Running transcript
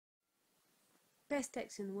best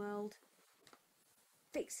ex in the world,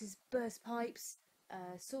 fixes burst pipes,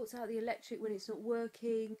 sorts out the electric when it's not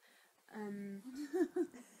working.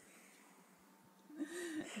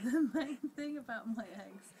 The main thing about my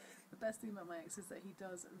ex, the best thing about my ex is that he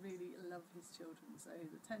does really love his children, so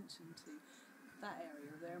his attention to that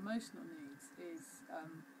area, their emotional needs, is,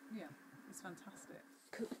 it's fantastic.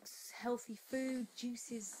 Cooks healthy food,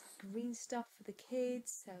 juices green stuff for the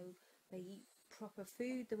kids so they eat proper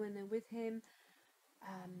food when they're with him.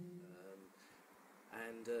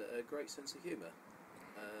 And a great sense of humour,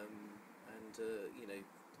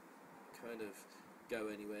 kind of go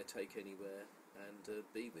anywhere, take anywhere, and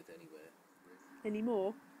be with anywhere. Any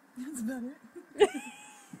more? That's about it.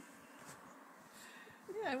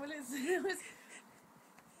 Yeah, well,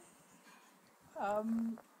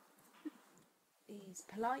 He's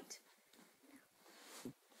polite,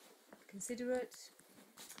 considerate.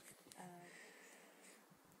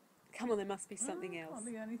 Come on, there must be something else. Can't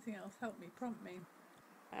think of anything else. Help me, prompt me.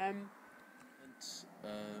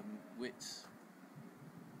 Wit,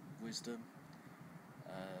 wisdom,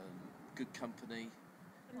 good company.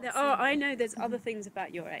 I know there's other things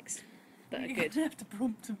about your ex that are You're good. gonna have to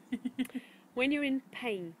prompt me. When you're in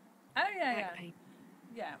pain, Oh yeah, back pain.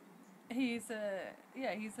 yeah. He's a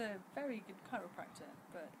very good chiropractor,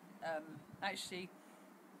 but actually,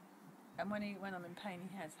 and when I'm in pain,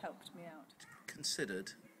 he has helped me out.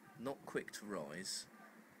 Considered, not quick to rise,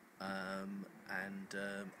 and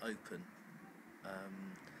open,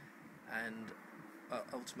 and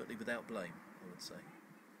ultimately without blame, I would say.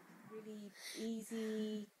 Really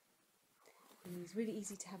easy. He's really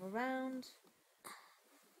easy to have around.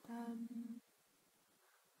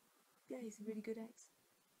 Yeah, he's a really good ex.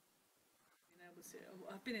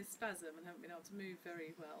 I've been in spasm and haven't been able to move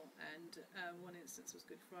very well, and one instance was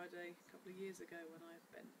Good Friday a couple of years ago when I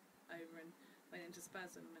bent over and went into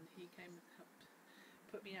spasm, and he came and helped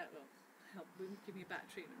put me out, give me a back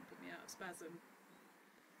treatment, put me out of spasm.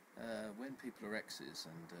 When people are exes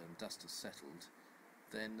and dust has settled,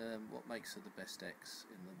 then what makes her the best ex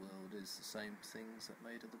in the world is the same things that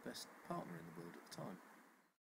made her the best partner in the world at the time.